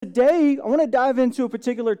today, I want to dive into a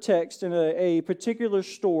particular text and a particular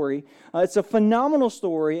story. It's a phenomenal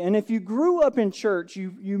story, and if you grew up in church,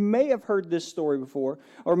 you may have heard this story before,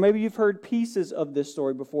 or maybe you've heard pieces of this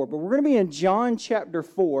story before, but we're going to be in John chapter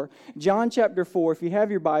 4. John chapter 4, if you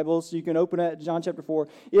have your Bibles, you can open it at John chapter 4.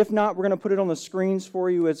 If not, we're going to put it on the screens for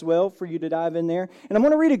you as well, for you to dive in there. And I'm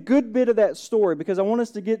going to read a good bit of that story, because I want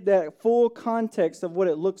us to get that full context of what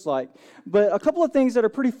it looks like. But a couple of things that are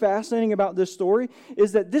pretty fascinating about this story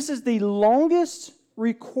is that this is the longest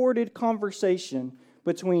recorded conversation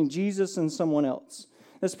between Jesus and someone else.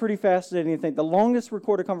 That's pretty fascinating to think. The longest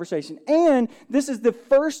recorded conversation. And this is the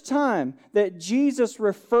first time that Jesus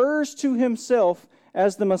refers to himself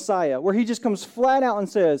as the Messiah, where he just comes flat out and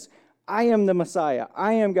says, I am the Messiah.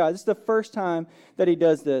 I am God. This is the first time that he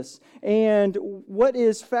does this. And what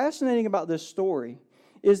is fascinating about this story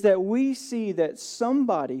is that we see that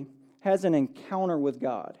somebody has an encounter with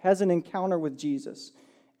God, has an encounter with Jesus,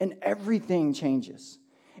 and everything changes.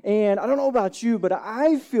 And I don't know about you, but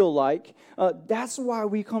I feel like that's why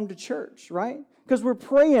we come to church, right? Because we're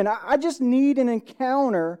praying. I just need an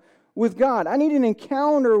encounter with God. I need an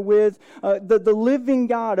encounter with the living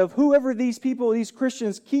God of whoever these people, these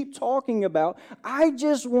Christians keep talking about. I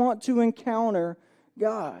just want to encounter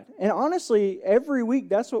God. And honestly, every week,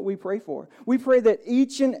 that's what we pray for. We pray that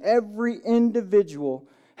each and every individual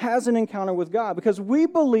has an encounter with God, because we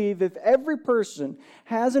believe if every person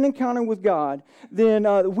has an encounter with God, then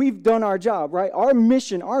we've done our job, right? Our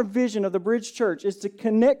mission, our vision of the Bridge Church is to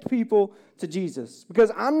connect people to Jesus,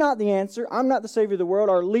 because I'm not the answer. I'm not the Savior of the world.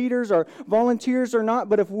 Our leaders, our volunteers are not,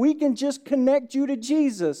 but if we can just connect you to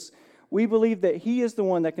Jesus, we believe that he is the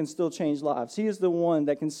one that can still change lives. He is the one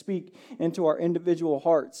that can speak into our individual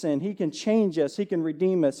hearts, and he can change us. He can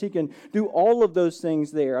redeem us. He can do all of those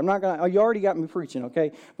things there. I'm not going to, you already got me preaching,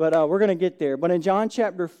 okay? But we're going to get there. But in John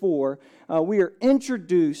chapter 4, we are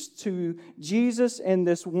introduced to Jesus and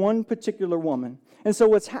this one particular woman. And so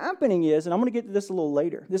what's happening is, and I'm going to get to this a little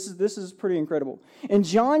later. This is pretty incredible. In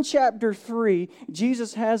John chapter 3,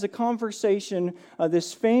 Jesus has a conversation,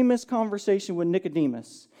 this famous conversation with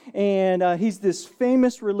Nicodemus. And he's this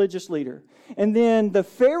famous religious leader. And then the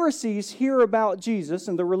Pharisees hear about Jesus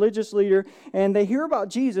and the religious leader, and they hear about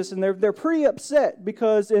Jesus, and they're pretty upset,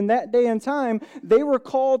 because in that day and time, they were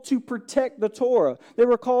called to protect the Torah. They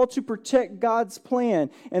were called to protect God's plan.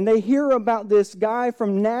 And they hear about this guy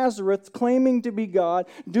from Nazareth claiming to be God,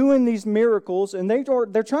 doing these miracles, and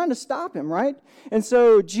they're trying to stop him, right? And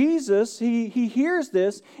so Jesus, he hears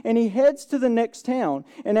this, and he heads to the next town.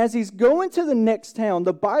 And as he's going to the next town,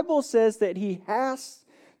 the Bible says that he has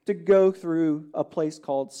to go through a place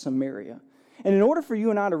called Samaria. And in order for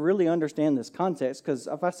you and I to really understand this context, because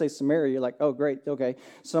if I say Samaria, you're like, oh, great, okay,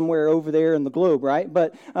 somewhere over there in the globe, right?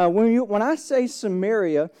 But when I say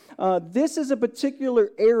Samaria, this is a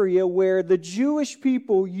particular area where the Jewish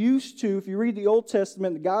people used to, if you read the Old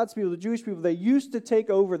Testament, the God's people, the Jewish people, they used to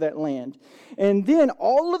take over that land. And then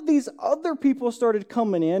all of these other people started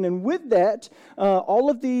coming in, and with that,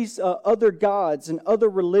 all of these other gods and other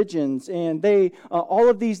religions, and all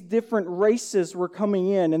of these different races were coming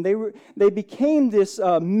in, and they became this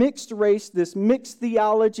mixed race, this mixed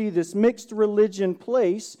theology, this mixed religion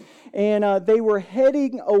place, and they were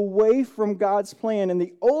heading away from God's plan in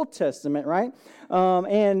the Old Testament, right?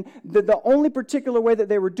 And the only particular way that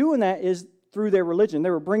they were doing that is through their religion. They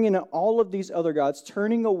were bringing in all of these other gods,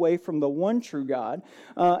 turning away from the one true God.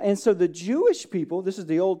 And so the Jewish people, this is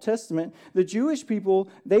the Old Testament, the Jewish people,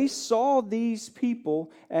 they saw these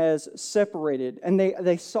people as separated, and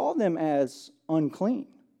they saw them as unclean.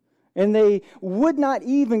 And they would not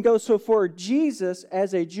even go so far. Jesus,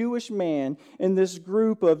 as a Jewish man in this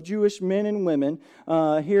group of Jewish men and women,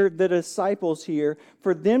 here, the disciples here,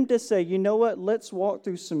 for them to say, you know what, let's walk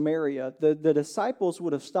through Samaria, the disciples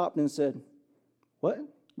would have stopped and said, what?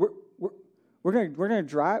 We're gonna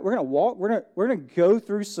drive. We're gonna walk. We're gonna go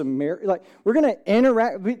through Samaria. Like, we're gonna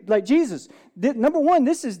interact. Like, Jesus. Number one,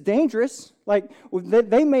 this is dangerous. Like,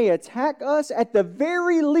 they may attack us. At the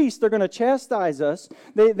very least, they're gonna chastise us.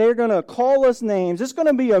 They're gonna call us names. It's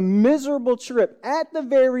gonna be a miserable trip at the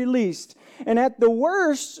very least. And at the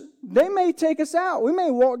worst, they may take us out. We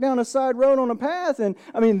may walk down a side road on a path. And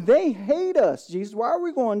I mean, they hate us. Jesus, why are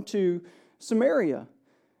we going to Samaria?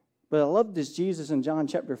 But I love this Jesus in John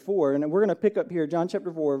chapter 4, and we're going to pick up here, John chapter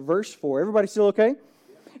 4, verse 4. Everybody still okay?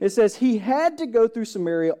 It says, he had to go through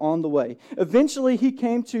Samaria on the way. Eventually, he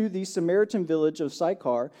came to the Samaritan village of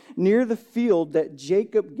Sychar, near the field that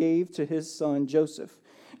Jacob gave to his son Joseph.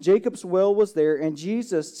 Jacob's well was there, and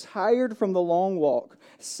Jesus, tired from the long walk,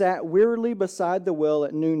 sat wearily beside the well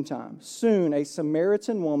at noontime. Soon, a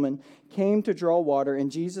Samaritan woman came to draw water, and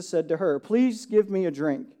Jesus said to her, please give me a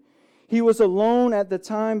drink. He was alone at the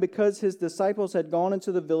time because his disciples had gone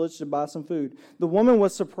into the village to buy some food. The woman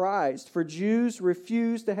was surprised, for Jews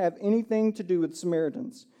refused to have anything to do with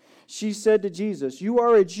Samaritans. She said to Jesus, "You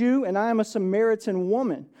are a Jew, and I am a Samaritan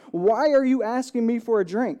woman. Why are you asking me for a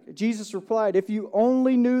drink?" Jesus replied, "If you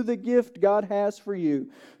only knew the gift God has for you,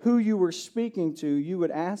 who you were speaking to, you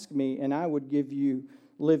would ask me, and I would give you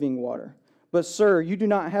living water." "But, sir, you do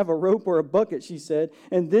not have a rope or a bucket," she said,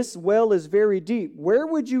 "and this well is very deep. Where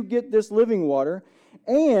would you get this living water?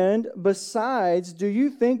 And besides, do you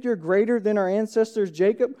think you're greater than our ancestors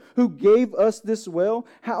Jacob, who gave us this well?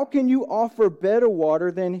 How can you offer better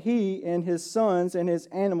water than he and his sons and his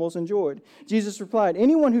animals enjoyed?" Jesus replied,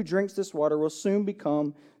 "Anyone who drinks this water will soon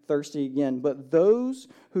become thirsty again. But those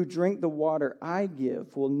who drink the water I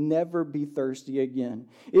give will never be thirsty again.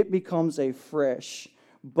 It becomes a fresh,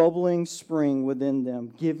 bubbling spring within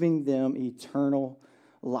them, giving them eternal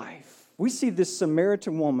life." We see this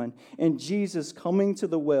Samaritan woman and Jesus coming to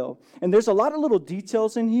the well. And there's a lot of little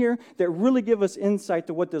details in here that really give us insight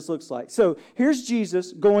to what this looks like. So here's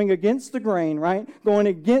Jesus going against the grain, right? Going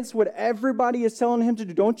against what everybody is telling him to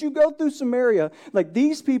do. Don't you go through Samaria. Like,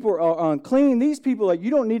 these people are unclean. These people, like,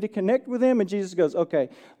 you don't need to connect with them. And Jesus goes, okay,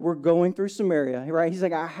 we're going through Samaria, right? He's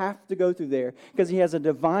like, I have to go through there because he has a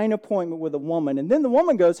divine appointment with a woman. And then the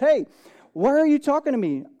woman goes, "Hey, why are you talking to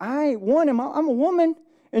me? I'm a woman.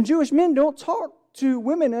 And Jewish men don't talk to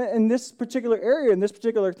women in this particular area, in this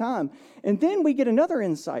particular time." And then we get another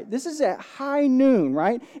insight. This is at high noon,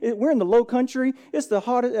 right? We're in the low country. It's the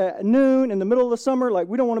hot at noon in the middle of the summer. Like,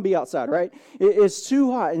 we don't want to be outside, right? It's too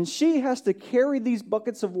hot. And she has to carry these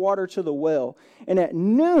buckets of water to the well. And at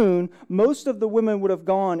noon, most of the women would have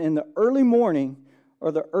gone in the early morning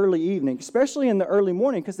or the early evening, especially in the early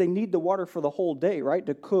morning, because they need the water for the whole day, right?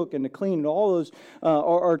 To cook and to clean and all those,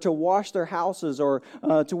 or to wash their houses or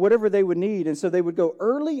to whatever they would need. And so they would go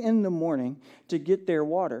early in the morning to get their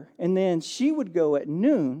water. And then she would go at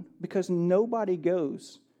noon because nobody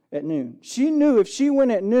goes at noon. She knew if she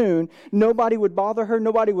went at noon, nobody would bother her,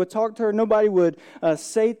 nobody would talk to her, nobody would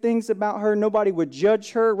say things about her, nobody would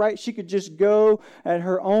judge her, right? She could just go at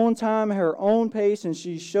her own time, her own pace, and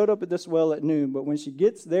she showed up at this well at noon. But when she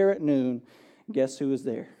gets there at noon, guess who is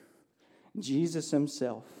there? Jesus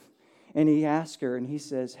himself. And he asks her, and he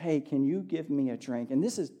says, "Hey, can you give me a drink?" And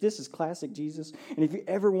this is classic Jesus. And if you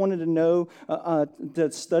ever wanted to know,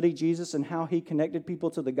 to study Jesus and how he connected people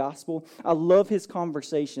to the gospel, I love his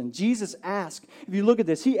conversation. Jesus asks, if you look at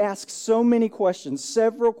this, he asks so many questions,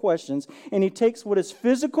 several questions, and he takes what is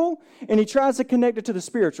physical and he tries to connect it to the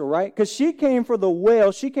spiritual, right? Because she came for the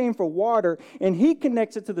well, she came for water, and he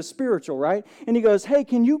connects it to the spiritual, right? And he goes, "Hey,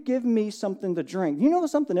 can you give me something to drink?" You know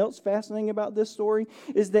something else fascinating about this story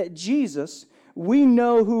is that Jesus, we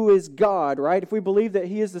know who is God, right? If we believe that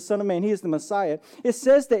he is the Son of Man, he is the Messiah, it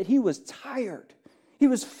says that he was tired. He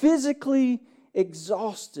was physically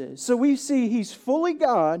exhausted. So we see he's fully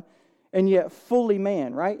God and yet fully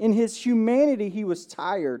man, right? In his humanity, he was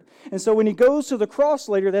tired. And so when he goes to the cross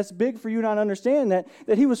later, that's big for you not to understand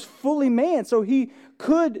that he was fully man. So he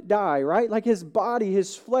could die, right? Like his body,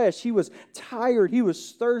 his flesh, he was tired, he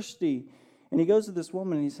was thirsty. And he goes to this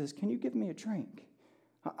woman and he says, "Can you give me a drink?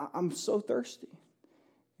 I'm so thirsty."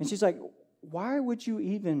 And she's like, "Why would you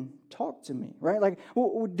even talk to me?" Right? Like,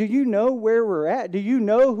 do you know where we're at? Do you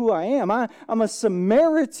know who I am? I'm a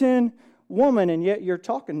Samaritan woman, and yet you're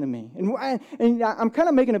talking to me. And I'm kind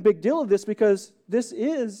of making a big deal of this because this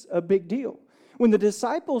is a big deal. When the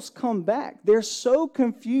disciples come back, they're so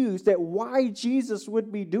confused at why Jesus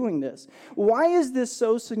would be doing this. Why is this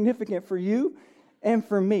so significant for you and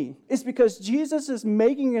for me? It's because Jesus is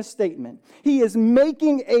making a statement. He is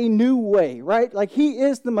making a new way, right? Like, he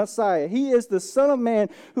is the Messiah. He is the Son of Man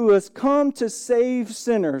who has come to save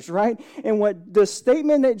sinners, right? And what the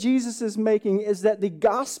statement that Jesus is making is that the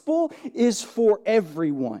gospel is for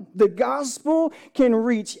everyone. The gospel can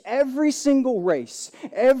reach every single race,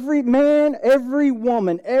 every man, every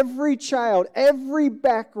woman, every child, every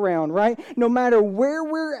background, right? No matter where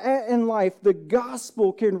we're at in life, the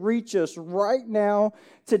gospel can reach us right now,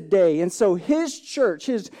 today. And so his church,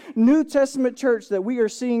 his New Testament church that we are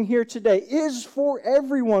seeing here today, is for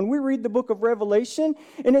everyone. We read the book of Revelation,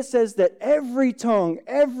 and it says that every tongue,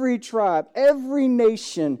 every tribe, every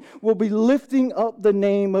nation will be lifting up the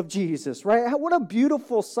name of Jesus, right? What a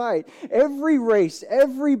beautiful sight. Every race,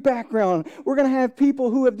 every background. We're going to have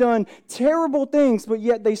people who have done terrible things, but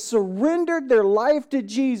yet they surrendered their life to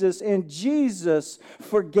Jesus, and Jesus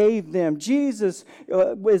forgave them. Jesus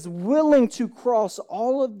is willing to cross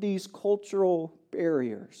all of these cultural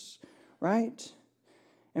barriers, right?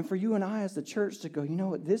 And for you and I as the church to go, you know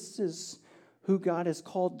what, this is who God has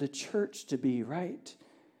called the church to be, right?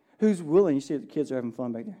 who's willing, you see the kids are having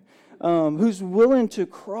fun back there, who's willing to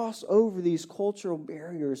cross over these cultural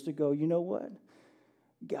barriers to go, you know what?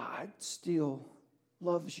 God still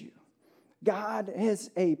loves you. God has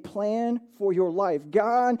a plan for your life.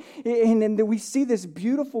 God, and then we see this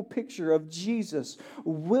beautiful picture of Jesus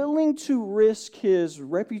willing to risk his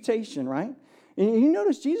reputation, right? And you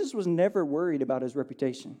notice Jesus was never worried about his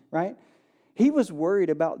reputation, right? He was worried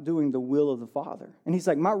about doing the will of the Father. And he's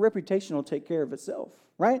like, my reputation will take care of itself,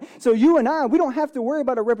 right? So you and I, we don't have to worry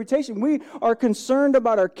about our reputation. We are concerned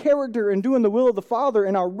about our character and doing the will of the Father,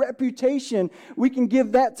 and our reputation, we can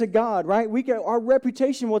give that to God, right? Our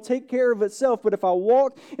reputation will take care of itself. But if I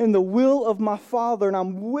walk in the will of my Father and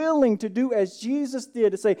I'm willing to do as Jesus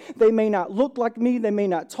did, to say, they may not look like me, they may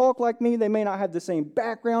not talk like me, they may not have the same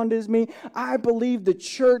background as me. I believe the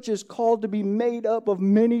church is called to be made up of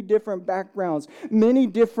many different backgrounds, many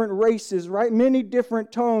different races, right? Many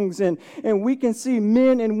different tongues. And we can see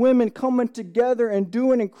men and women coming together and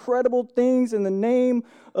doing incredible things in the name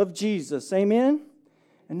of Jesus. Amen?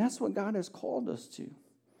 And that's what God has called us to.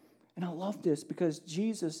 And I love this because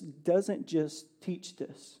Jesus doesn't just teach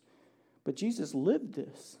this, but Jesus lived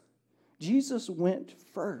this. Jesus went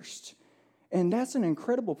first. And that's an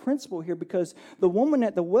incredible principle here, because the woman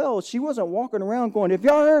at the well, she wasn't walking around going,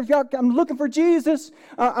 I'm looking for Jesus.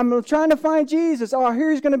 I'm trying to find Jesus. Oh, I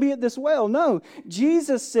hear he's going to be at this well. No,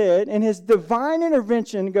 Jesus said in his divine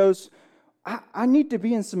intervention goes, I need to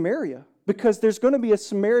be in Samaria, because there's going to be a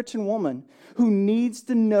Samaritan woman who needs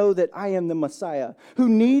to know that I am the Messiah, who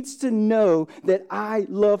needs to know that I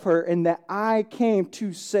love her and that I came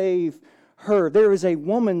to save her. There is a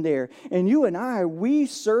woman there. And you and I, we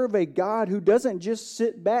serve a God who doesn't just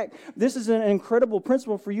sit back. This is an incredible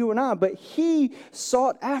principle for you and I, but he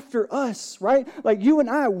sought after us, right? Like you and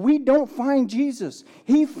I, we don't find Jesus.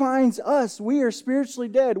 He finds us. We are spiritually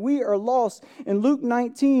dead. We are lost. In Luke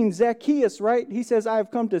 19, Zacchaeus, right? He says, I have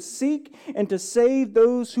come to seek and to save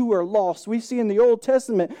those who are lost. We see in the Old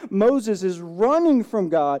Testament, Moses is running from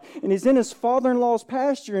God, and he's in his father-in-law's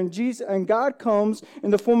pasture, and God comes in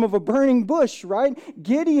the form of a burning bush, right?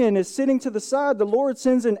 Gideon is sitting to the side. The Lord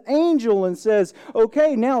sends an angel and says,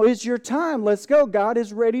 okay, now is your time. Let's go. God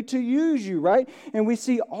is ready to use you, right? And we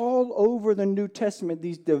see all over the New Testament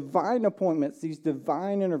these divine appointments, these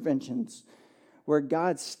divine interventions where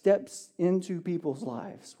God steps into people's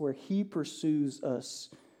lives, where he pursues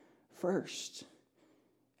us first.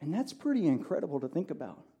 And that's pretty incredible to think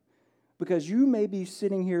about, because you may be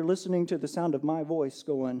sitting here listening to the sound of my voice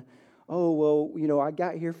going, oh, well, I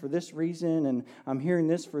got here for this reason, and I'm hearing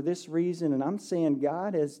this for this reason, and I'm saying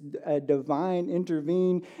God has a divine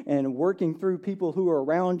intervene and working through people who are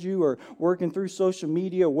around you or working through social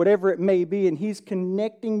media or whatever it may be, and he's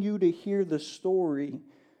connecting you to hear the story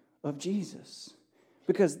of Jesus.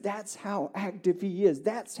 Because that's how active he is.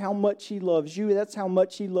 That's how much he loves you. That's how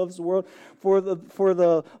much he loves the world. For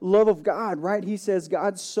the love of God, right? He says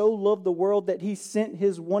God so loved the world that he sent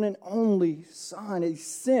his one and only Son. He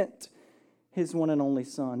sent his one and only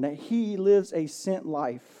Son, that he lives a sent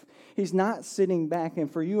life. He's not sitting back.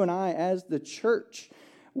 And for you and I as the church,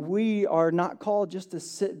 we are not called just to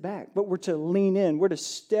sit back, but we're to lean in. We're to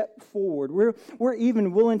step forward. We're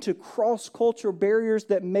even willing to cross cultural barriers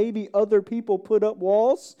that maybe other people put up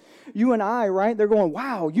walls. You and I, right? They're going,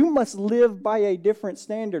 wow, you must live by a different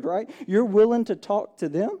standard, right? You're willing to talk to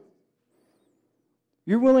them.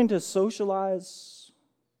 You're willing to socialize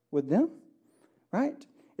with them, right?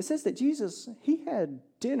 It says that Jesus, he had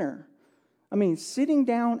dinner. I mean, sitting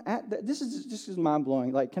down at this is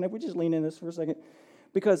mind-blowing. Like, we just lean in this for a second?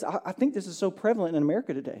 Because I think this is so prevalent in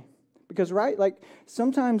America today. Because, right, like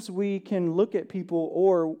sometimes we can look at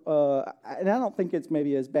people and I don't think it's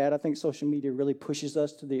maybe as bad. I think social media really pushes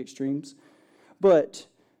us to the extremes. But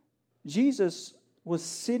Jesus was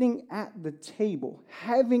sitting at the table,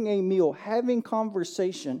 having a meal, having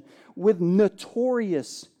conversation with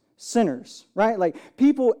notorious sinners, right? Like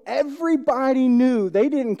people, everybody knew they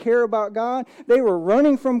didn't care about God. They were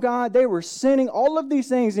running from God. They were sinning, all of these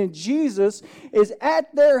things. And Jesus is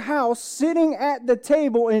at their house, sitting at the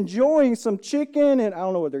table, enjoying some chicken, and I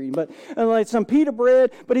don't know what they're eating, but like some pita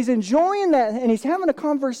bread, but he's enjoying that, and he's having a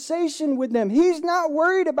conversation with them. He's not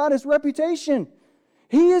worried about his reputation.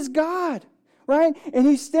 He is God, right? And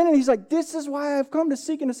he's standing, he's like, this is why I've come to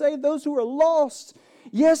seek and to save those who are lost.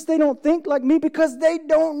 Yes, they don't think like me because they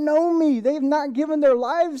don't know me. They've not given their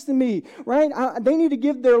lives to me, right? They need to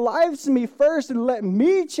give their lives to me first and let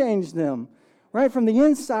me change them, right, from the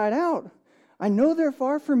inside out. I know they're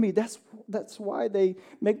far from me. That's why they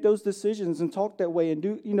make those decisions and talk that way and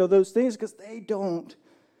do, those things, because they don't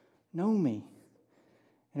know me.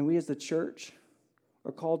 And we as the church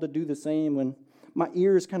are called to do the same. When my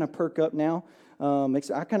ears kind of perk up now.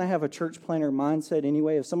 I kind of have a church planner mindset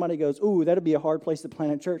anyway. If somebody goes, ooh, that'd be a hard place to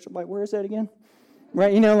plant a church, I'm like, where is that again?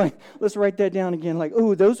 Right, like, let's write that down again. Like,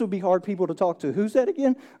 ooh, those would be hard people to talk to. Who's that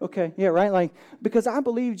again? Okay, yeah, right? Like, because I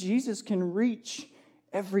believe Jesus can reach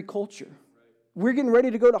every culture. We're getting ready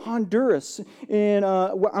to go to Honduras, and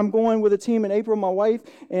I'm going with a team in April, my wife,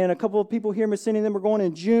 and a couple of people here, Miss Cindy and them are going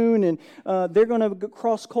in June, and they're going to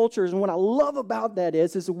cross cultures. And what I love about that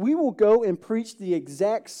is we will go and preach the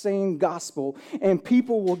exact same gospel, and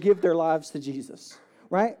people will give their lives to Jesus.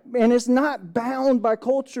 Right? And it's not bound by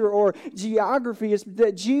culture or geography. It's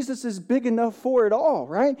that Jesus is big enough for it all,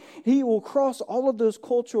 right? He will cross all of those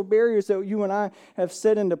cultural barriers that you and I have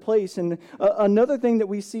set into place. And another thing that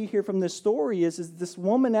we see here from this story is this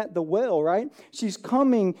woman at the well, right? She's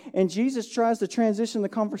coming, and Jesus tries to transition the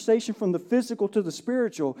conversation from the physical to the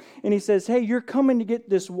spiritual. And he says, hey, you're coming to get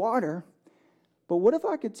this water, but what if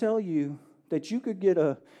I could tell you that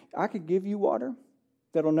I could give you water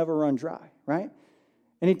that'll never run dry, right?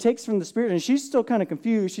 And he takes from the Spirit, and she's still kind of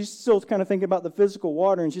confused. She's still kind of thinking about the physical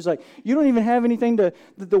water, and she's like, you don't even have anything the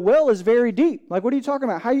well is very deep. Like, what are you talking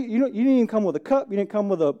about? How you didn't even come with a cup. You didn't come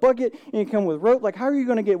with a bucket. You didn't come with rope. Like, how are you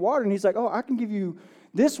going to get water? And he's like, oh, I can give you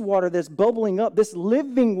this water that's bubbling up, this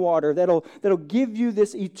living water that'll give you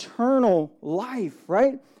this eternal life,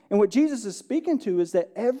 right? And what Jesus is speaking to is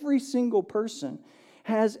that every single person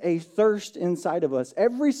has a thirst inside of us.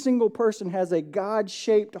 Every single person has a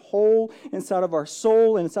God-shaped hole inside of our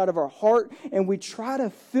soul and inside of our heart, and we try to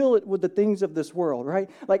fill it with the things of this world, right?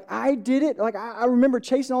 Like I did it. Like I remember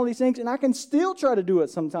chasing all these things, and I can still try to do it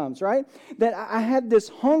sometimes, right? That I had this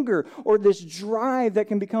hunger or this drive that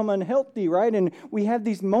can become unhealthy, right? And we have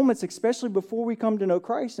these moments, especially before we come to know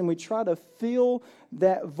Christ, and we try to fill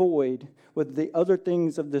that void with the other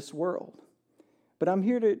things of this world. But I'm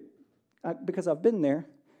here because I've been there,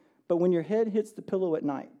 but when your head hits the pillow at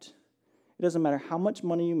night, it doesn't matter how much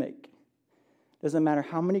money you make. It doesn't matter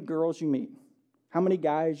how many girls you meet, how many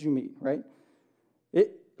guys you meet, right?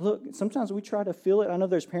 Look, sometimes we try to fill it. I know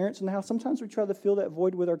there's parents in the house. Sometimes we try to fill that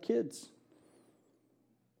void with our kids.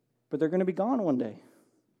 But they're going to be gone one day.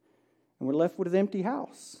 And we're left with an empty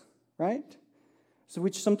house, right? So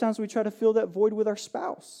sometimes we try to fill that void with our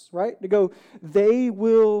spouse, right? To go, they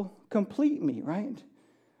will complete me, right?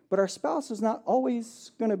 But our spouse is not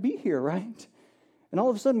always going to be here, right? And all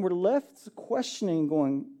of a sudden, we're left questioning,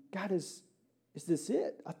 going, God, is this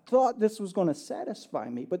it? I thought this was going to satisfy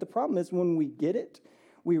me. But the problem is when we get it,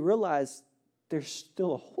 we realize there's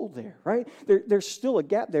still a hole there, right? There's still a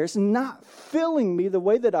gap there. It's not filling me the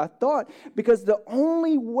way that I thought, because the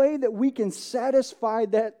only way that we can satisfy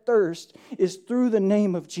that thirst is through the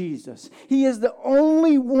name of Jesus. He is the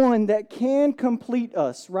only one that can complete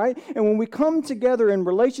us, right? And when we come together in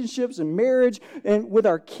relationships and marriage and with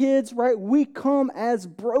our kids, right, we come as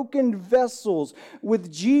broken vessels with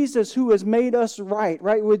Jesus who has made us right?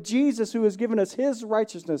 With Jesus who has given us His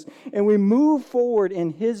righteousness, and we move forward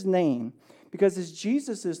in His name. Because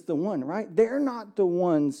Jesus is the one, right? They're not the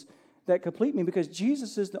ones that complete me, because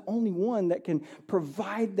Jesus is the only one that can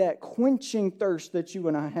provide that quenching thirst that you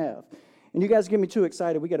and I have. And you guys get me too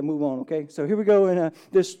excited. We got to move on, okay? So here we go in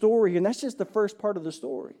this story, and that's just the first part of the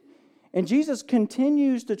story. And Jesus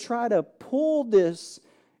continues to try to pull this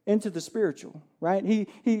into the spiritual, right?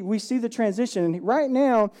 We see the transition, and right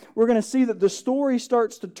now we're going to see that the story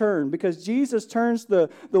starts to turn, because Jesus turns the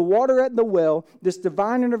water at the well, this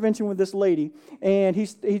divine intervention with this lady, and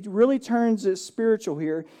he really turns it spiritual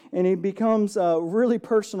here, and he becomes really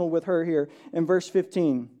personal with her here in verse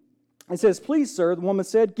 15. It says, "Please, sir," the woman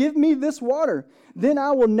said, "give me this water. Then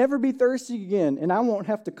I will never be thirsty again, and I won't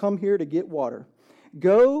have to come here to get water."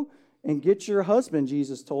 "Go and get your husband,"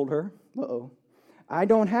 Jesus told her. Uh-oh. "I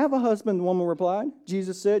don't have a husband," the woman replied.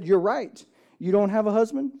 Jesus said, "You're right. You don't have a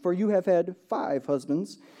husband, for you have had 5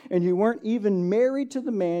 husbands, and you weren't even married to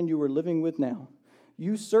the man you were living with now.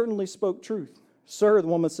 You certainly spoke truth." "Sir," the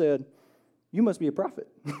woman said, "you must be a prophet."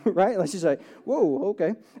 Right? Like she's like, whoa,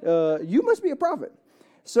 okay. "You must be a prophet.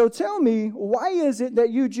 So tell me, why is it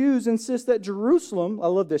that you Jews insist that Jerusalem," I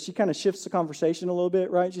love this, she kind of shifts the conversation a little bit,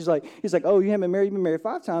 right? He's like, "Oh, you haven't been married, you've been married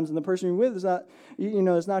 5 times, and the person you're with is not,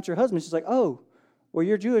 is not your husband." She's like, "Oh, well,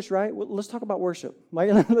 you're Jewish, right? Well, let's talk about worship.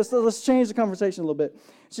 Like, let's change the conversation a little bit."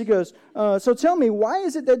 She goes, "So tell me, why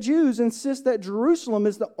is it that Jews insist that Jerusalem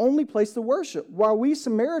is the only place to worship, while we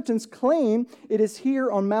Samaritans claim it is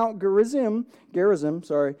here on Mount Gerizim,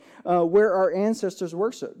 where our ancestors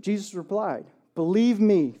worship?" Jesus replied, "Believe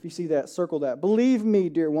me," if you see that, circle that. "Believe me,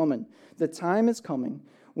 dear woman, the time is coming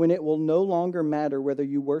when it will no longer matter whether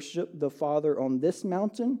you worship the Father on this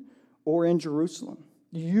mountain or in Jerusalem.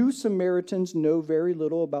 You Samaritans know very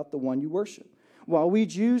little about the one you worship. while we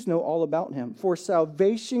Jews know all about him. For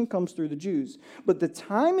salvation comes through the Jews. But the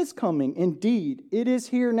time is coming, indeed, it is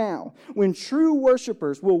here now, when true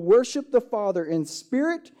worshipers will worship the Father in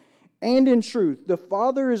spirit and in truth. The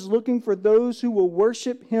Father is looking for those who will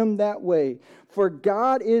worship him that way. For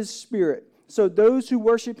God is spirit. So those who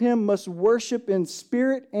worship him must worship in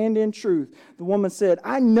spirit and in truth. The woman said,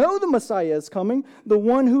 I know the Messiah is coming, the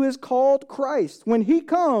one who is called Christ. When he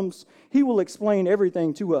comes, he will explain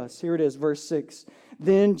everything to us. Here it is, verse 6.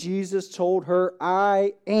 Then Jesus told her,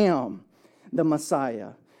 I am the Messiah.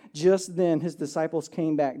 Just then his disciples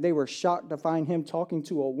came back. They were shocked to find him talking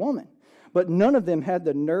to a woman. But none of them had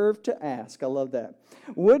the nerve to ask. I love that.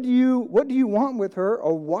 What do you want with her,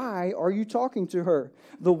 or why are you talking to her?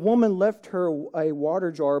 The woman left her a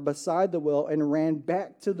water jar beside the well and ran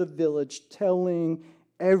back to the village, telling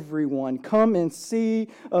everyone, come and see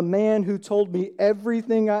a man who told me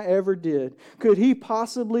everything I ever did. Could he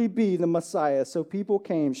possibly be the Messiah? So people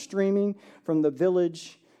came streaming from the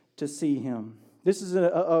village to see him. This is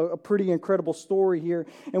a pretty incredible story here.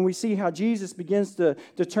 And we see how Jesus begins to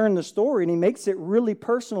turn the story, and he makes it really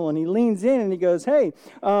personal. And he leans in and he goes, hey,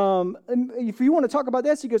 if you want to talk about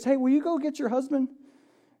this, he goes, hey, will you go get your husband?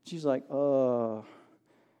 She's like, let's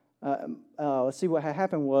see what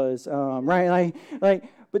happened was, right?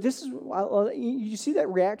 But this is, you see that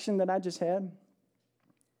reaction that I just had?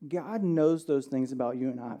 God knows those things about you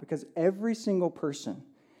and I, because every single person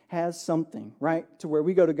has something, right? To where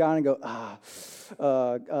we go to God and go,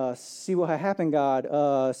 see what happened,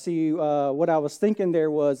 God. See what I was thinking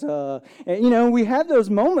there was, and we have those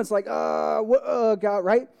moments like, God,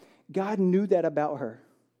 right? God knew that about her.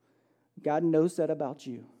 God knows that about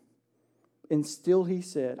you. And still he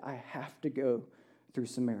said, I have to go through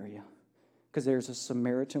Samaria, because there's a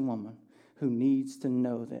Samaritan woman who needs to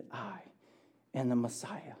know that I am the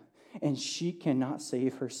Messiah, and she cannot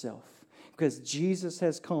save herself. Because Jesus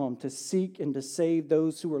has come to seek and to save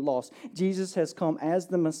those who are lost. Jesus has come as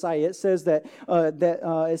the Messiah. It says that,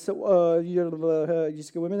 you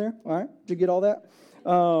just go with me there? All right? Did you get all that?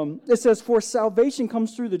 It says, for salvation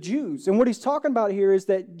comes through the Jews. And what he's talking about here is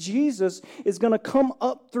that Jesus is going to come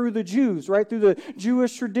up through the Jews, right? Through the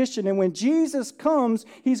Jewish tradition. And when Jesus comes,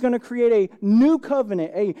 he's going to create a new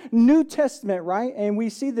covenant, a New Testament, right? And we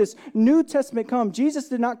see this New Testament come. Jesus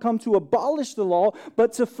did not come to abolish the law,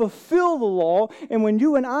 but to fulfill the law. And when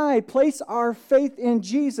you and I place our faith in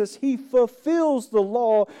Jesus, he fulfills the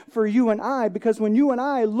law for you and I. Because when you and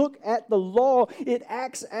I look at the law, it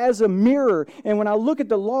acts as a mirror. And when I look at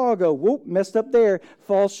the law, I go, whoop, messed up there,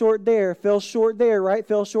 fall short there, fell short there, right?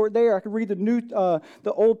 Fell short there. I could read the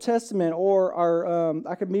Old Testament, or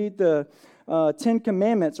I could read the 10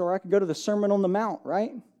 Commandments, or I could go to the Sermon on the Mount,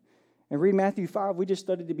 right? And read Matthew 5. We just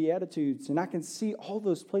studied the Beatitudes, and I can see all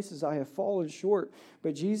those places I have fallen short.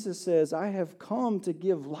 But Jesus says, I have come to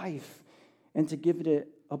give life and to give it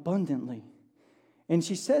abundantly. And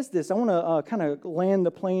she says this. I want to kind of land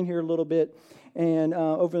the plane here a little bit, and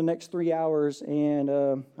over the next 3 hours, and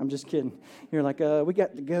I'm just kidding. You're like, we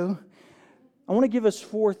got to go. I want to give us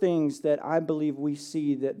 4 things that I believe we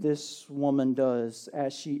see that this woman does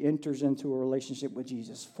as she enters into a relationship with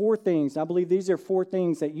Jesus. 4 things. I believe these are 4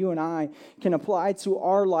 things that you and I can apply to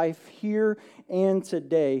our life here and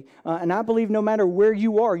today. And I believe no matter where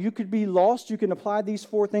you are, you could be lost. You can apply these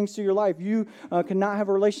 4 things to your life. You cannot have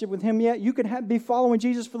a relationship with him yet. You could be following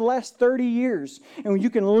Jesus for the last 30 years. And you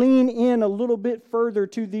can lean in a little bit further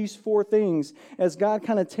to these 4 things as God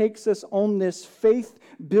kind of takes us on this faith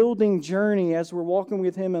building journey as we're walking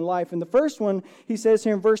with him in life. And the first one, he says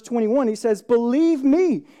here in verse 21, he says, believe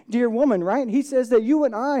me, dear woman, right? He says that you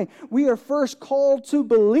and I, we are first called to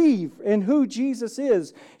believe in who Jesus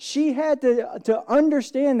is. She had to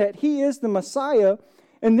understand that he is the Messiah.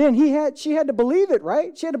 And then she had to believe it,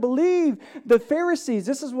 right? She had to believe the Pharisees.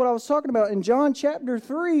 This is what I was talking about in John chapter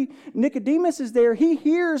 3. Nicodemus is there. He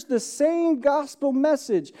hears the same gospel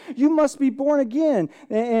message. You must be born again.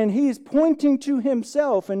 And he's pointing to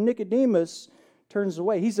himself, and Nicodemus turns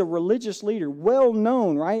away. He's a religious leader, well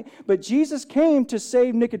known, right? But Jesus came to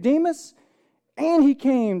save Nicodemus, and he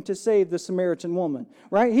came to save the Samaritan woman,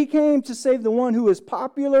 right? He came to save the one who is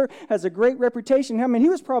popular, has a great reputation. I mean, he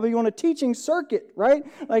was probably on a teaching circuit, right?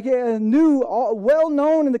 Like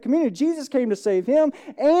well-known in the community. Jesus came to save him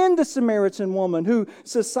and the Samaritan woman who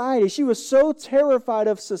she was so terrified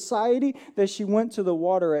of society that she went to the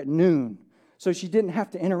water at noon so she didn't have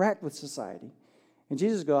to interact with society. And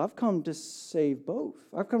Jesus goes, I've come to save both.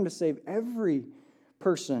 I've come to save every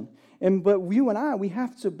person. But you and I, we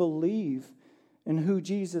have to believe and who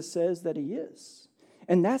Jesus says that he is.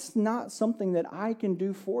 And that's not something that I can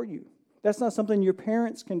do for you. That's not something your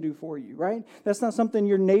parents can do for you, right? That's not something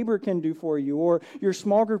your neighbor can do for you or your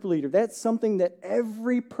small group leader. That's something that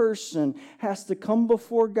every person has to come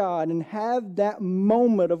before God and have that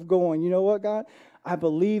moment of going, you know what, God? I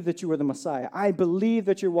believe that you are the Messiah. I believe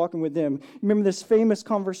that you're walking with them. Remember this famous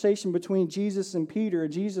conversation between Jesus and Peter.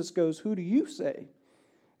 Jesus goes, who do you say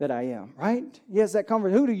that I am, right? He has that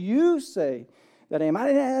conversation. Who do you say that I am? I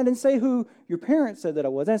didn't say who your parents said that I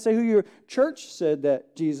was. I didn't say who your church said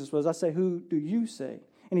that Jesus was. I say, who do you say?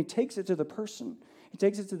 And he takes it to the person. He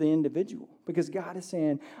takes it to the individual because God is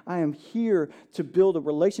saying, I am here to build a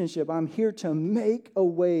relationship. I'm here to make a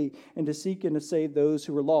way and to seek and to save those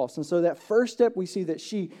who are lost. And so that first step, we see that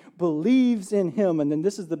she believes in him. And then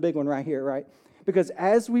this is the big one right here, right? Because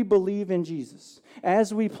as we believe in Jesus,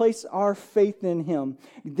 as we place our faith in him,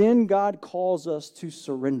 then God calls us to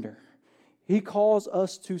surrender. He calls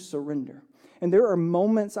us to surrender. And there are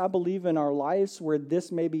moments, I believe, in our lives where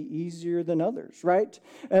this may be easier than others, right?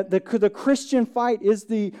 The Christian fight is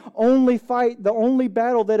the only fight, the only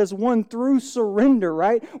battle that is won through surrender,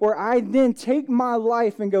 right? Where I then take my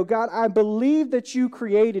life and go, God, I believe that you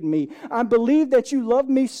created me. I believe that you love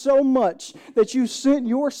me so much that you sent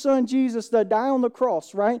your son Jesus to die on the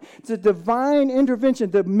cross, right? It's a divine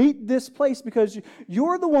intervention to meet this place because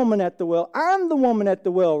you're the woman at the well. I'm the woman at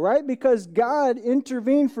the well, right? Because God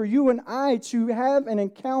intervened for you and I to have an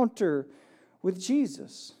encounter with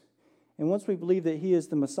Jesus. And once we believe that he is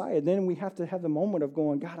the Messiah, then we have to have the moment of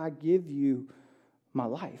going, God, I give you my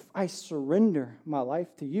life. I surrender my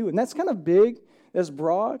life to you. And that's kind of big, that's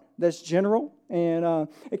broad, that's general, and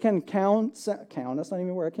it can count, that's not even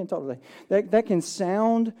a word, I can't talk today. That can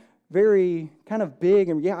sound very kind of big,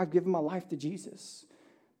 and yeah, I've given my life to Jesus.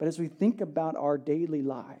 But as we think about our daily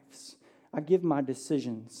lives, I give my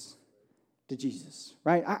decisions to Jesus,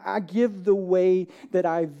 right? I give the way that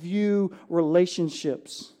I view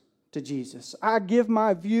relationships to Jesus. I give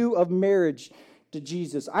my view of marriage to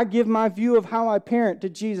Jesus. I give my view of how I parent to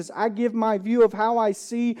Jesus. I give my view of how I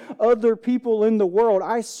see other people in the world.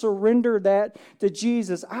 I surrender that to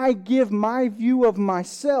Jesus. I give my view of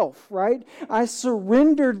myself, right? I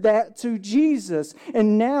surrendered that to Jesus.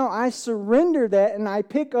 And now I surrender that and I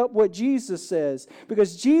pick up what Jesus says.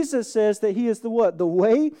 Because Jesus says that he is the what? The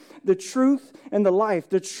way, the truth, and the life.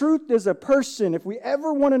 The truth is a person. If we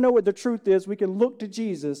ever want to know what the truth is, we can look to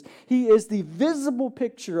Jesus. He is the visible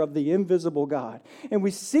picture of the invisible God. And we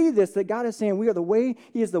see this, that God is saying we are the way,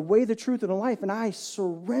 he is the way, the truth, and the life. And I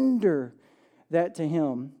surrender that to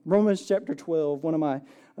him. Romans chapter 12, one of my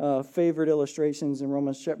favorite illustrations in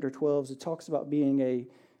Romans chapter 12, it talks about being a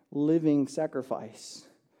living sacrifice.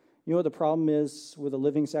 You know what the problem is with a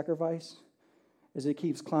living sacrifice? Is it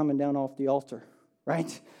keeps climbing down off the altar,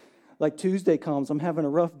 right? Like Tuesday comes, I'm having a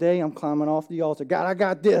rough day, I'm climbing off the altar. God, I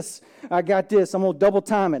got this. I'm going to double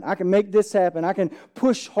time it. I can make this happen. I can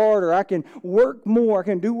push harder. I can work more. I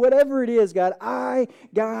can do whatever it is, God. I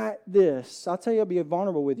got this. I'll tell you, I'll be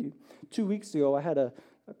vulnerable with you. 2 weeks ago, I had a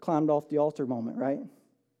climbed off the altar moment, right?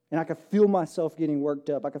 And I could feel myself getting worked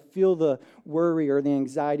up. I could feel the worry or the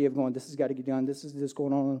anxiety of going, this has got to get done. This is this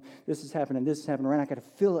going on. This is happening. This is happening. Right? I could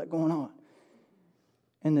feel it going on.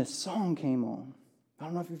 And this song came on. I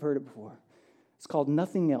don't know if you've heard it before. It's called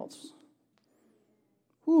Nothing Else.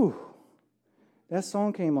 Whew. That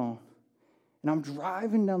song came on. And I'm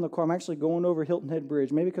driving down the car. I'm actually going over Hilton Head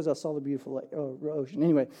Bridge, maybe because I saw the beautiful ocean.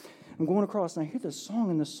 Anyway, I'm going across, and I hear this song,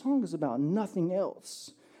 and the song is about nothing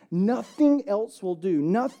else. Nothing else will do.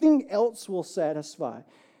 Nothing else will satisfy.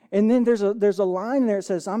 And then there's a line there that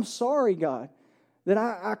says, I'm sorry, God, that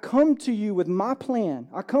I come to you with my plan.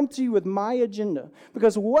 I come to you with my agenda.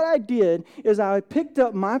 Because what I did is I picked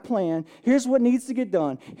up my plan. Here's what needs to get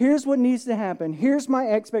done. Here's what needs to happen. Here's my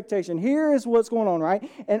expectation. Here is what's going on, right?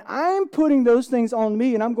 And I'm putting those things on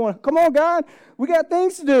me, and I'm going, come on, God, we got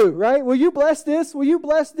things to do, right? Will you bless this? Will you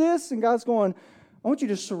bless this? And God's going, I want you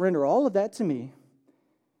to surrender all of that to me.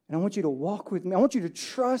 And I want you to walk with me. I want you to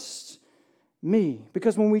trust me.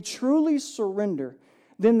 Because when we truly surrender,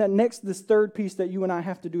 then this third piece that you and I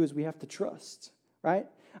have to do is we have to trust, right?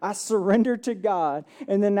 I surrender to God,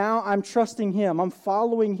 and then now I'm trusting him. I'm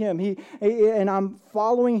following him. And I'm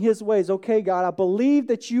following his ways. Okay, God, I believe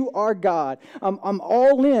that you are God. I'm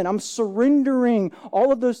all in. I'm surrendering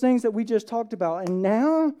all of those things that we just talked about. And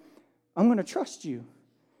now I'm going to trust you.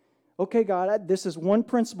 Okay, God, this is one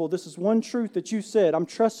principle. This is one truth that you said. I'm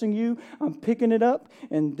trusting you. I'm picking it up.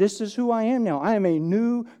 And this is who I am now. I am a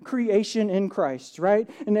new creation in Christ, right?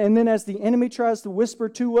 And then as the enemy tries to whisper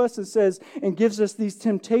to us and says, and gives us these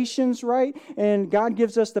temptations, right? And God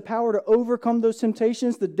gives us the power to overcome those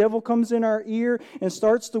temptations. The devil comes in our ear and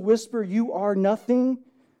starts to whisper, you are nothing.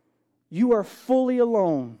 You are fully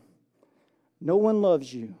alone. No one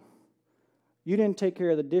loves you. You didn't take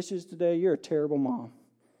care of the dishes today. You're a terrible mom.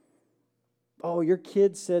 Oh, your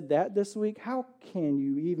kid said that this week? How can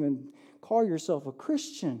you even call yourself a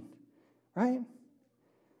Christian? Right?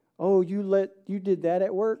 Oh, you did that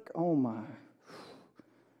at work? Oh my.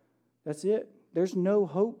 That's it. There's no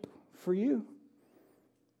hope for you.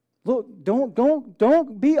 Look,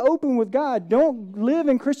 don't be open with God. Don't live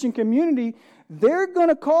in Christian community. They're going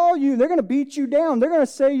to call you. They're going to beat you down. They're going to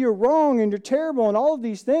say you're wrong and you're terrible and all of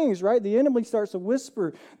these things, right? The enemy starts to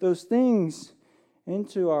whisper those things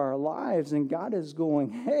into our lives, and God is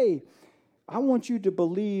going, hey, I want you to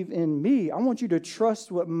believe in me. I want you to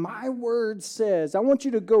trust what my word says. I want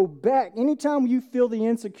you to go back. Anytime you feel the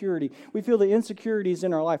insecurity, we feel the insecurities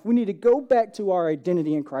in our life, we need to go back to our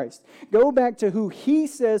identity in Christ. Go back to who he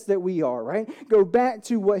says that we are, right? Go back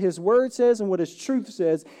to what his word says and what his truth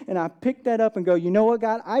says. And I pick that up and go, you know what,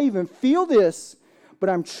 God? I even feel this, but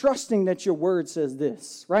I'm trusting that your word says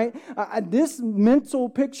this, right? This mental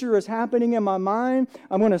picture is happening in my mind.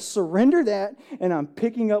 I'm going to surrender that, and I'm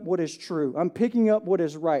picking up what is true. I'm picking up what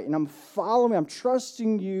is right, and I'm following. I'm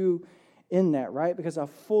trusting you in that, right? Because I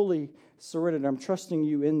fully surrendered. I'm trusting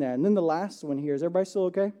you in that. And then the last one here, is everybody still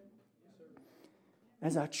okay?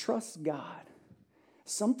 As I trust God,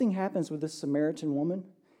 something happens with this Samaritan woman,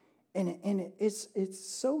 and it's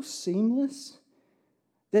so seamless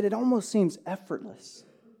that it almost seems effortless,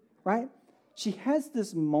 right? She has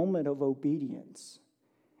this moment of obedience.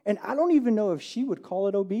 And I don't even know if she would call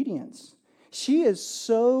it obedience. She is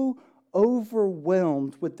so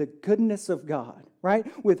overwhelmed with the goodness of God, right?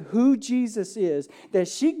 With who Jesus is, that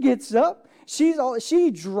she gets up,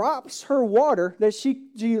 she drops her water that she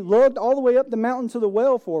lugged all the way up the mountain to the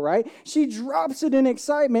well for, right? She drops it in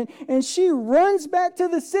excitement, and she runs back to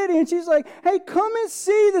the city, and she's like, hey, come and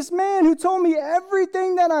see this man who told me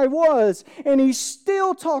everything that I was, and he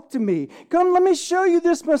still talked to me. Come, let me show you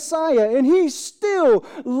this Messiah, and he still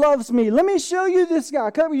loves me. Let me show you this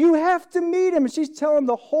guy. Come, you have to meet him. And she's telling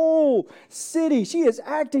the whole city. She is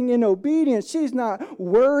acting in obedience. She's not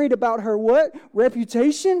worried about her what?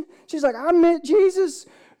 Reputation? She's like, I met Jesus.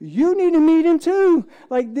 You need to meet him too.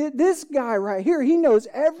 Like this guy right here, he knows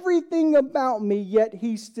everything about me, yet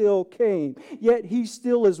he still came. Yet he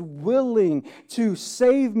still is willing to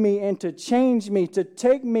save me and to change me, to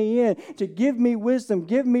take me in, to give me wisdom,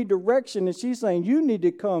 give me direction. And she's saying, you need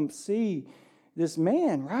to come see this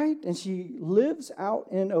man, right? And she lives out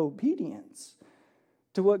in obedience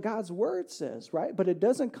to what God's word says, right? But it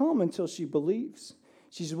doesn't come until she believes.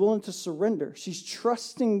 She's willing to surrender. She's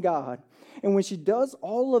trusting God. And when she does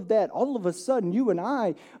all of that, all of a sudden, you and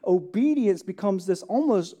I, obedience becomes this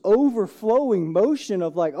almost overflowing motion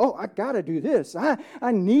of like, oh, I got to do this. I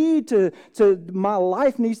need to, my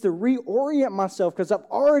life needs to reorient myself because I've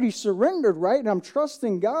already surrendered, right? And I'm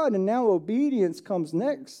trusting God, and now obedience comes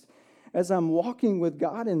next as I'm walking with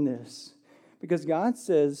God in this. Because God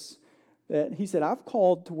says that, he said, I've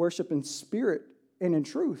called to worship in spirit and in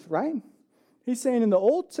truth, right? He's saying in the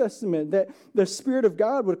Old Testament that the Spirit of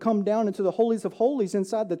God would come down into the holies of holies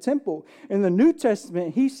inside the temple. In the New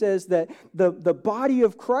Testament, he says that the body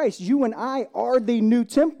of Christ, you and I, are the new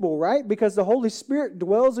temple, right? Because the Holy Spirit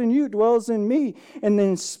dwells in you, dwells in me. And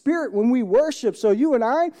then spirit, when we worship, so you and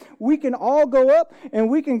I, we can all go up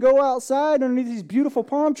and we can go outside underneath these beautiful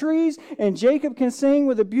palm trees, and Jacob can sing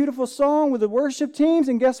with a beautiful song with the worship teams,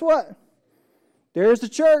 and guess what? There's the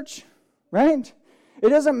church, right? It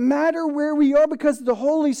doesn't matter where we are because the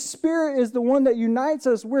Holy Spirit is the one that unites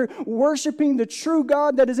us. We're worshiping the true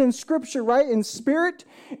God that is in Scripture, right? In spirit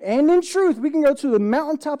and in truth. We can go to the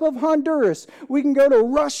mountaintop of Honduras. We can go to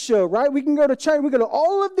Russia, right? We can go to China. We go to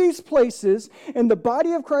all of these places, and the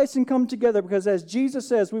body of Christ can come together because as Jesus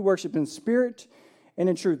says, we worship in spirit and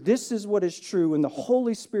in truth. This is what is true, and the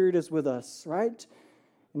Holy Spirit is with us, right?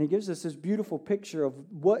 And he gives us this beautiful picture of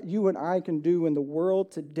what you and I can do in the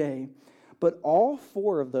world today. But all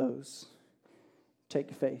four of those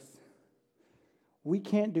take faith. We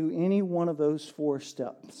can't do any one of those four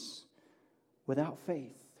steps without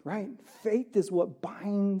faith, right? Faith is what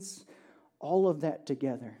binds all of that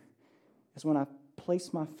together. It's when I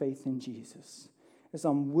place my faith in Jesus. As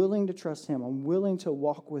I'm willing to trust him. I'm willing to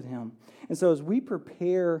walk with him. And so as we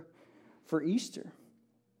prepare for Easter,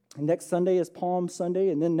 next Sunday is Palm Sunday,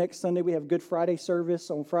 and then next Sunday we have Good Friday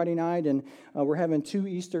service on Friday night, and we're having 2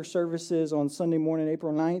 Easter services on Sunday morning,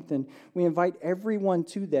 April 9th, and we invite everyone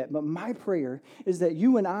to that. But my prayer is that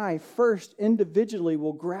you and I first individually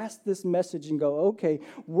will grasp this message and go, okay,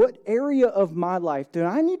 what area of my life do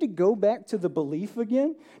I need to go back to the belief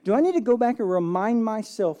again? Do I need to go back and remind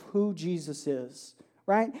myself who Jesus is?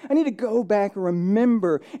 right? I need to go back and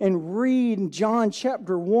remember and read in John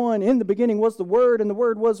chapter 1. In the beginning was the Word, and the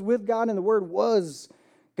Word was with God, and the Word was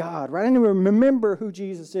God, right? I need to remember who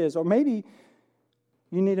Jesus is. Or maybe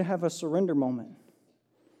you need to have a surrender moment.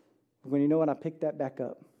 When you know what, I picked that back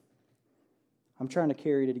up. I'm trying to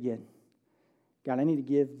carry it again. God, I need to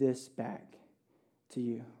give this back to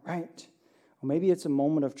you, right? Or maybe it's a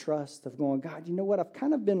moment of trust of going, God, you know what? I've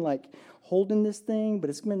kind of been like holding this thing, but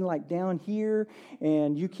it's been like down here,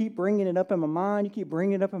 and you keep bringing it up in my mind, you keep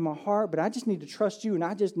bringing it up in my heart, but I just need to trust you, and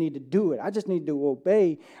I just need to do it. I just need to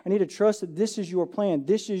obey. I need to trust that this is your plan.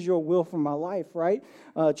 This is your will for my life, right?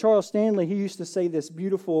 Charles Stanley, he used to say this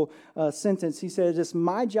beautiful sentence. He says, it's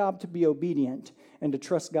my job to be obedient and to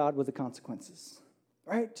trust God with the consequences,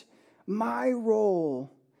 right? My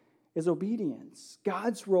role is obedience.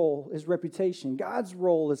 God's role is reputation. God's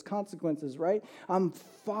role is consequences, right? I'm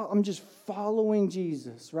just following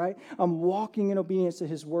Jesus, right? I'm walking in obedience to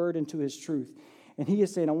His word and to His truth. And He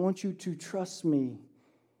is saying, I want you to trust me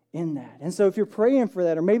in that. And so if you're praying for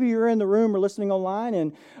that, or maybe you're in the room or listening online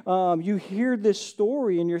and you hear this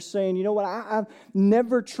story and you're saying, you know what, I've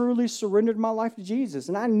never truly surrendered my life to Jesus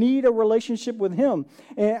and I need a relationship with Him.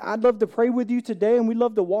 And I'd love to pray with you today, and we'd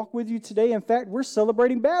love to walk with you today. In fact, we're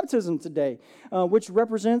celebrating baptism today, which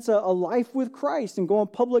represents a life with Christ and going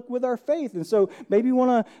public with our faith. And so maybe you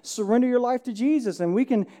want to surrender your life to Jesus, and we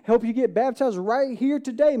can help you get baptized right here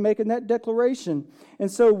today, making that declaration.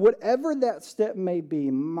 And so whatever that step may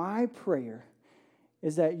be, my prayer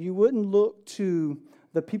is that you wouldn't look to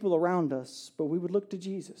the people around us, but we would look to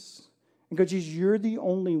Jesus. And go, Jesus, you're the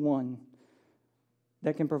only one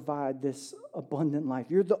that can provide this abundant life.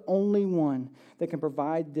 You're the only one that can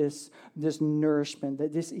provide this nourishment,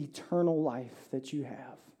 this eternal life that you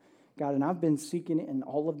have. God, and I've been seeking it in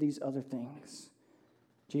all of these other things.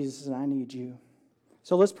 Jesus, and I need you.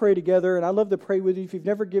 So let's pray together, and I'd love to pray with you. If you've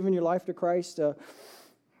never given your life to Christ, I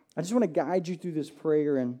just want to guide you through this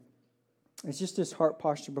prayer, and it's just this heart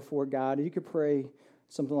posture before God. You could pray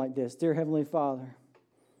something like this. Dear Heavenly Father,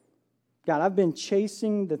 God, I've been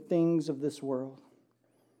chasing the things of this world.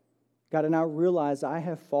 God, and I realize I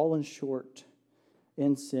have fallen short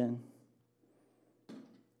in sin.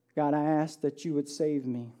 God, I ask that you would save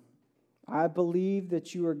me. I believe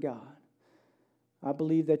that you are God. I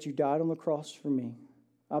believe that you died on the cross for me.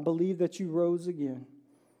 I believe that you rose again.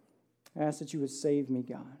 I ask that you would save me,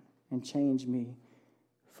 God, and change me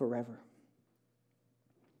forever.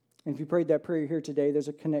 And if you prayed that prayer here today, there's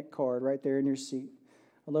a Connect card right there in your seat.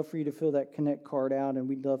 I'd love for you to fill that Connect card out, and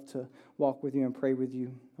we'd love to walk with you and pray with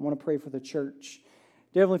you. I want to pray for the church.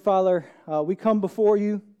 Dear Heavenly Father, we come before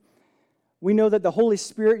you. We know that the Holy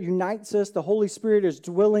Spirit unites us. The Holy Spirit is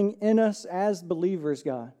dwelling in us as believers,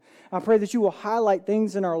 God. I pray that you will highlight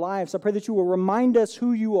things in our lives. I pray that you will remind us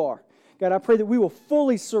who you are. God, I pray that we will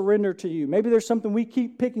fully surrender to you. Maybe there's something we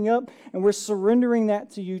keep picking up, and we're surrendering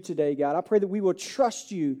that to you today, God. I pray that we will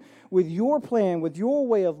trust you with your plan, with your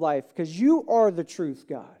way of life, because you are the truth,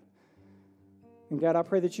 God. And God, I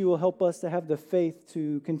pray that you will help us to have the faith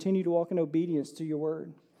to continue to walk in obedience to your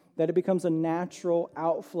word, that it becomes a natural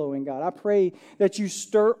outflowing, God. I pray that you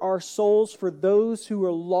stir our souls for those who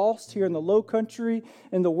are lost here in the low country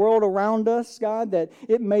and the world around us, God, that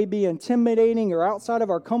it may be intimidating or outside of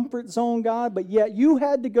our comfort zone, God, but yet you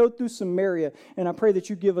had to go through Samaria, and I pray that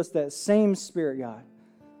you give us that same spirit, God,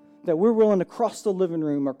 that we're willing to cross the living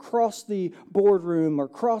room or cross the boardroom or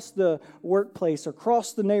cross the workplace or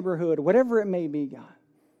cross the neighborhood, whatever it may be, God.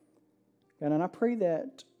 God, and I pray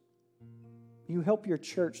that you help your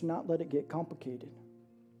church not let it get complicated.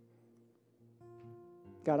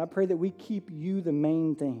 God, I pray that we keep you the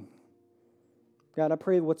main thing. God, I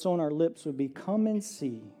pray what's on our lips would be, come and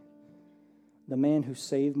see the man who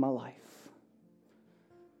saved my life.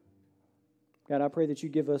 God, I pray that you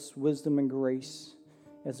give us wisdom and grace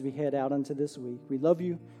as we head out into this week. We love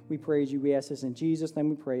you. We praise you. We ask this in Jesus' name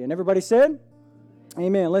we pray. And everybody said,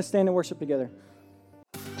 amen. Let's stand and worship together.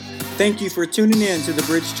 Thank you for tuning in to the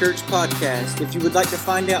Bridge Church podcast. If you would like to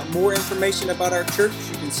find out more information about our church,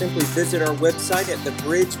 you can simply visit our website at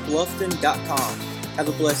thebridgebluffton.com. Have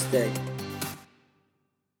a blessed day.